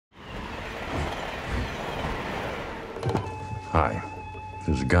Hi.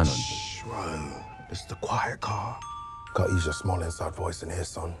 There's a gun. Shh, Ryan. It's the quiet car. Gotta use your small inside voice in here,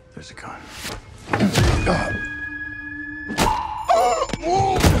 son. There's a gun.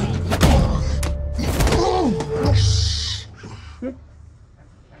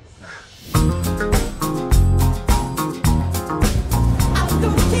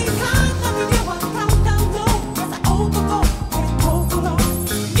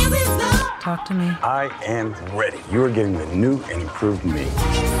 Talk to me. I am ready. You are getting the new and improved me.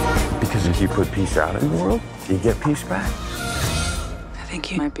 Because if you put peace out in the world, you get peace back. I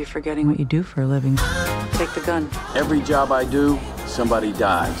think you might be forgetting what you do for a living. Take the gun. Every job I do, somebody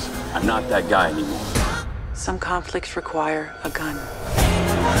dies. I'm not that guy anymore. Some conflicts require a gun.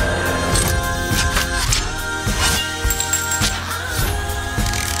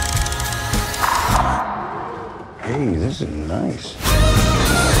 Hey, this is nice.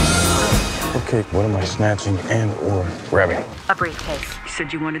 Okay, what am I snatching and or grabbing? A briefcase. You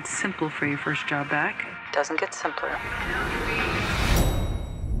said you wanted simple for your first job back. Doesn't get simpler.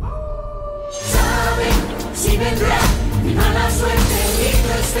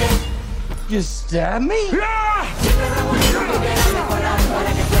 You stab me?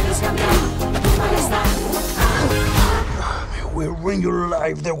 We'll ruin your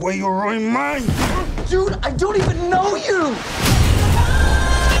life the way you ruin mine. Dude, I don't even know you!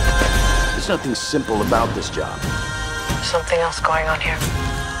 There's nothing simple about this job. Something else going on here.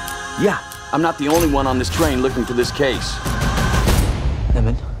 Yeah, I'm not the only one on this train looking for this case.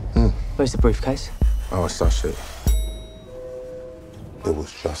 Lemon, where's the briefcase? Oh, it's that shit. It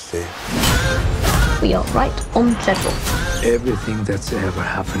was just here. We are right on schedule. Everything that's ever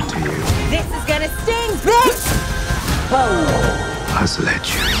happened to you This is gonna sting, bitch! has led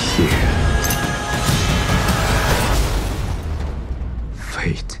you here.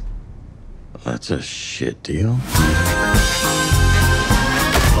 Fate. That's a shit deal.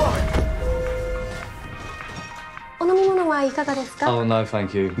 Oh, no,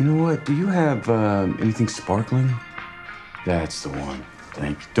 thank you. You know what? Do you have anything sparkling? That's the one.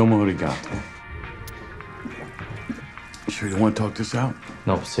 Thank you. Domo arigato. You sure you don't want to talk this out?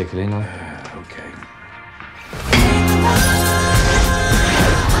 Not particularly, no. Okay.